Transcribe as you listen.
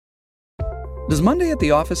Does Monday at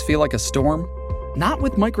the office feel like a storm? Not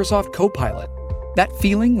with Microsoft Copilot. That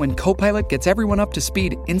feeling when Copilot gets everyone up to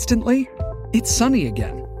speed instantly? It's sunny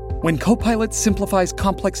again. When Copilot simplifies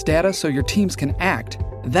complex data so your teams can act,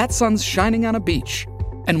 that sun's shining on a beach.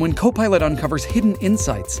 And when Copilot uncovers hidden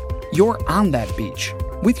insights, you're on that beach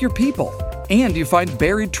with your people, and you find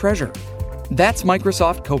buried treasure. That's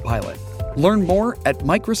Microsoft Copilot. Learn more at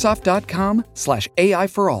Microsoft.com/AI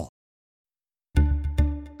for all.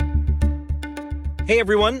 Hey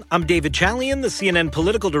everyone, I'm David Chalian, the CNN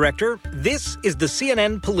political director. This is the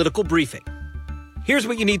CNN Political Briefing. Here's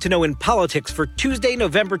what you need to know in politics for Tuesday,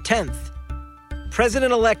 November 10th.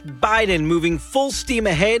 President-elect Biden moving full steam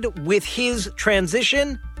ahead with his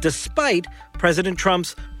transition, despite President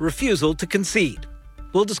Trump's refusal to concede.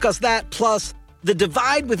 We'll discuss that, plus the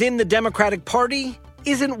divide within the Democratic Party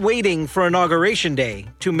isn't waiting for Inauguration Day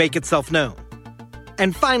to make itself known.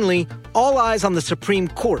 And finally, all eyes on the Supreme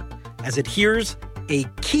Court as it hears a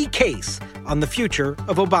key case on the future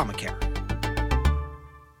of Obamacare.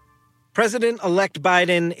 President-elect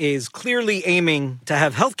Biden is clearly aiming to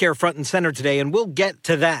have healthcare front and center today, and we'll get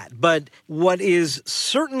to that. But what is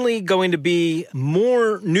certainly going to be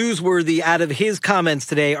more newsworthy out of his comments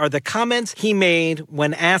today are the comments he made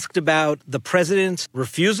when asked about the president's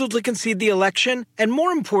refusal to concede the election, and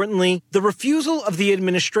more importantly, the refusal of the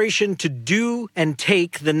administration to do and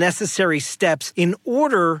take the necessary steps in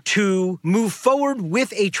order to move forward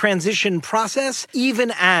with a transition process,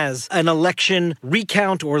 even as an election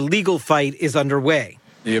recount or legal fight is underway.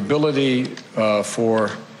 The ability for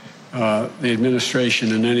the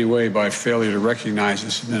administration in any way by failure to recognize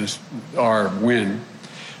this as our win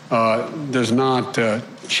does not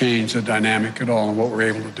change the dynamic at all in what we're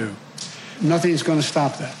able to do. Nothing's going to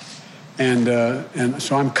stop that. And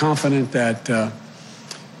so I'm confident that the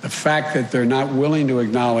fact that they're not willing to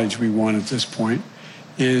acknowledge we won at this point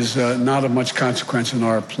is not of much consequence in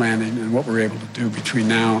our planning and what we're able to do between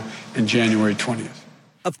now and January 20th.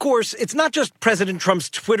 Of course, it's not just President Trump's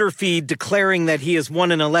Twitter feed declaring that he has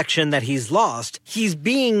won an election that he's lost. He's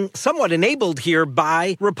being somewhat enabled here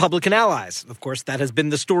by Republican allies. Of course, that has been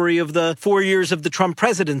the story of the 4 years of the Trump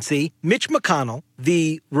presidency. Mitch McConnell,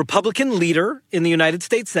 the Republican leader in the United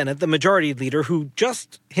States Senate, the majority leader who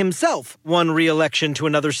just himself won re-election to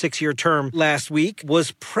another 6-year term last week,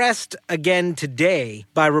 was pressed again today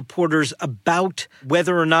by reporters about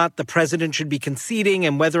whether or not the president should be conceding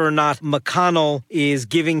and whether or not McConnell is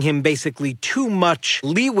giving him basically too much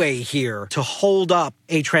leeway here to hold up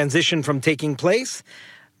a transition from taking place.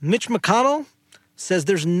 Mitch McConnell says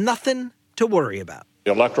there's nothing to worry about.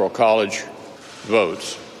 The Electoral College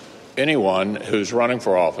votes. Anyone who's running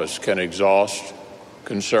for office can exhaust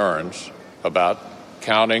concerns about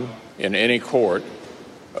counting in any court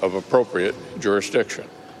of appropriate jurisdiction.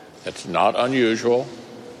 It's not unusual.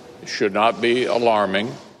 It should not be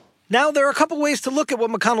alarming. Now, there are a couple ways to look at what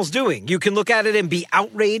McConnell's doing. You can look at it and be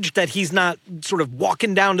outraged that he's not sort of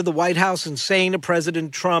walking down to the White House and saying to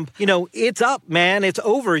President Trump, you know, it's up, man, it's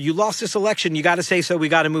over. You lost this election. You got to say so. We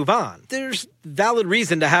got to move on. There's valid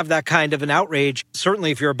reason to have that kind of an outrage.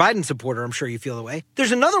 Certainly, if you're a Biden supporter, I'm sure you feel the way.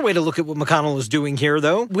 There's another way to look at what McConnell is doing here,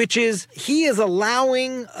 though, which is he is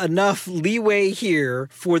allowing enough leeway here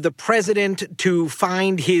for the president to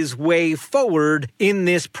find his way forward in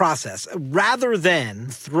this process, rather than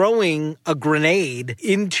throwing a grenade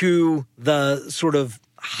into the sort of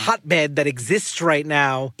hotbed that exists right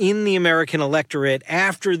now in the American electorate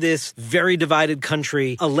after this very divided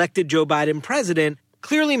country elected Joe Biden president.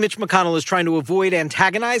 Clearly, Mitch McConnell is trying to avoid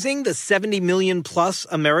antagonizing the 70 million plus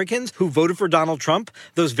Americans who voted for Donald Trump,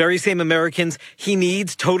 those very same Americans he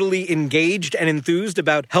needs totally engaged and enthused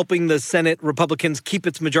about helping the Senate Republicans keep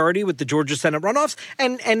its majority with the Georgia Senate runoffs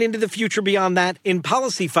and into the future beyond that in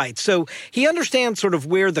policy fights. So he understands sort of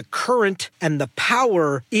where the current and the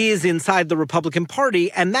power is inside the Republican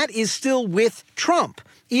Party, and that is still with Trump.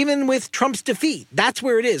 Even with Trump's defeat, that's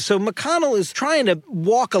where it is. So McConnell is trying to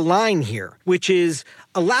walk a line here, which is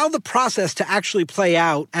allow the process to actually play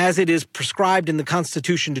out as it is prescribed in the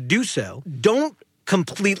Constitution to do so. Don't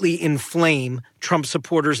completely inflame Trump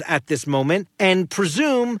supporters at this moment and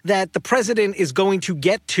presume that the president is going to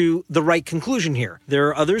get to the right conclusion here. There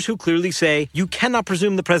are others who clearly say you cannot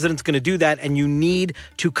presume the president's going to do that and you need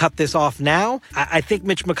to cut this off now. I think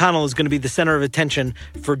Mitch McConnell is going to be the center of attention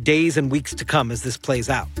for days and weeks to come as this plays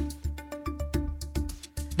out.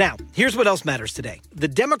 Now, here's what else matters today. The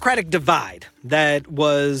Democratic divide that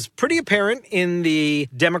was pretty apparent in the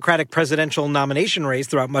Democratic presidential nomination race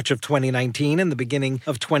throughout much of 2019 and the beginning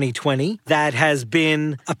of 2020, that has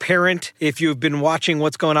been apparent if you've been watching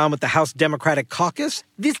what's going on with the House Democratic caucus.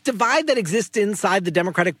 This divide that exists inside the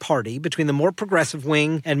Democratic Party between the more progressive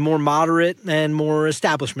wing and more moderate and more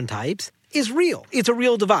establishment types is real. It's a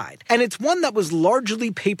real divide. And it's one that was largely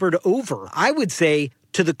papered over, I would say,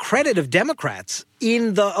 to the credit of Democrats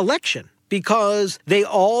in the election, because they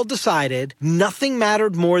all decided nothing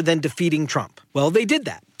mattered more than defeating Trump. Well, they did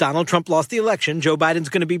that. Donald Trump lost the election. Joe Biden's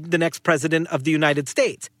going to be the next president of the United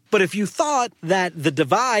States. But if you thought that the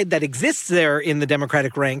divide that exists there in the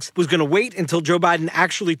Democratic ranks was going to wait until Joe Biden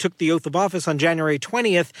actually took the oath of office on January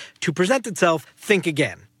 20th to present itself, think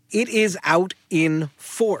again. It is out in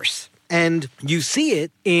force. And you see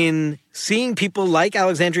it in seeing people like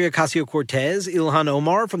Alexandria Ocasio-Cortez, Ilhan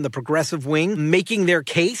Omar from the progressive wing making their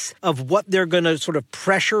case of what they're going to sort of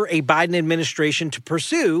pressure a Biden administration to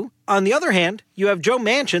pursue. On the other hand, you have Joe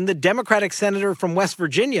Manchin, the Democratic senator from West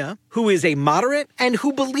Virginia, who is a moderate and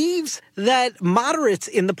who believes that moderates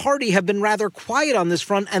in the party have been rather quiet on this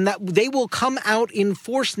front and that they will come out in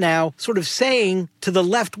force now, sort of saying to the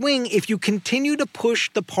left wing, if you continue to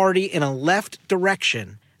push the party in a left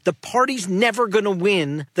direction, the party's never going to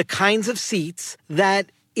win the kinds of seats that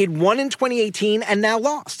it won in 2018 and now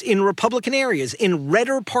lost in Republican areas, in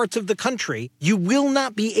redder parts of the country. You will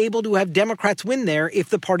not be able to have Democrats win there if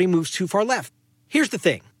the party moves too far left. Here's the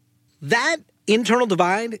thing. That internal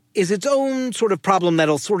divide is its own sort of problem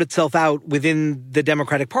that'll sort itself out within the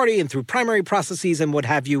Democratic Party and through primary processes and what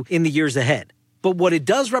have you in the years ahead. But what it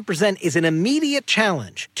does represent is an immediate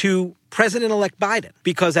challenge to President-elect Biden,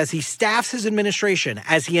 because as he staffs his administration,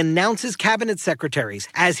 as he announces cabinet secretaries,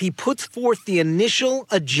 as he puts forth the initial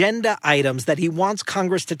agenda items that he wants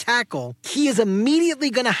Congress to tackle, he is immediately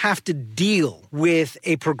going to have to deal with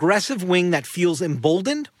a progressive wing that feels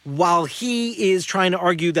emboldened while he is trying to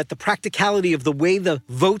argue that the practicality of the way the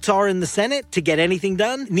votes are in the Senate to get anything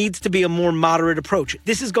done needs to be a more moderate approach.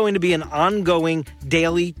 This is going to be an ongoing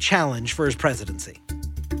daily challenge for his presidency.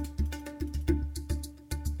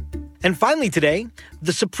 And finally today,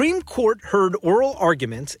 the Supreme Court heard oral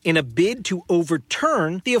arguments in a bid to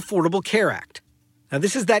overturn the Affordable Care Act. Now,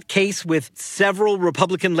 this is that case with several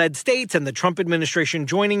Republican-led states and the Trump administration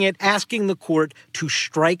joining it, asking the court to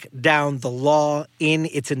strike down the law in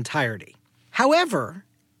its entirety. However,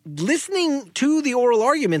 listening to the oral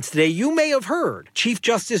arguments today, you may have heard Chief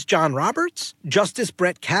Justice John Roberts, Justice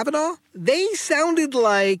Brett Kavanaugh. They sounded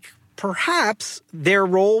like perhaps their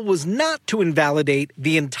role was not to invalidate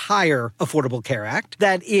the entire Affordable Care Act,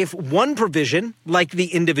 that if one provision, like the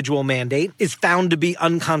individual mandate, is found to be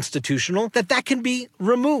unconstitutional, that can be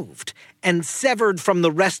removed and severed from the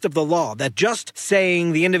rest of the law, that just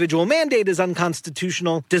saying the individual mandate is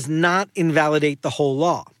unconstitutional does not invalidate the whole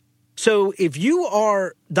law. So if you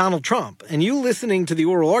are Donald Trump and you listening to the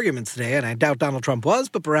oral arguments today, and I doubt Donald Trump was,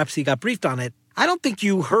 but perhaps he got briefed on it, I don't think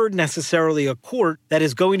you heard necessarily a court that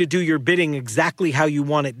is going to do your bidding exactly how you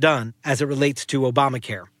want it done as it relates to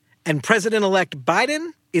Obamacare. And President-elect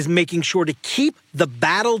Biden is making sure to keep the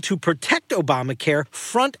battle to protect Obamacare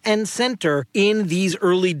front and center in these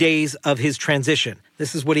early days of his transition.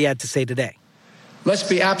 This is what he had to say today. Let's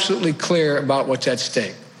be absolutely clear about what's at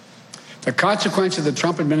stake. The consequences of the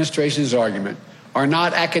Trump administration's argument are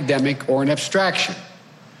not academic or an abstraction.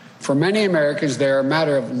 For many Americans, they are a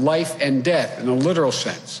matter of life and death in a literal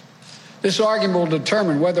sense. This argument will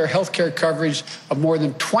determine whether health care coverage of more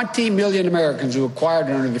than 20 million Americans who acquired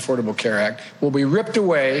it under the Affordable Care Act will be ripped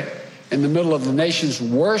away in the middle of the nation's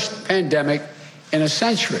worst pandemic in a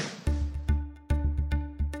century.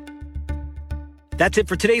 That's it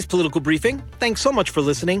for today's political briefing. Thanks so much for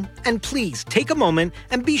listening. And please take a moment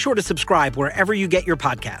and be sure to subscribe wherever you get your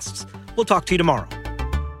podcasts. We'll talk to you tomorrow.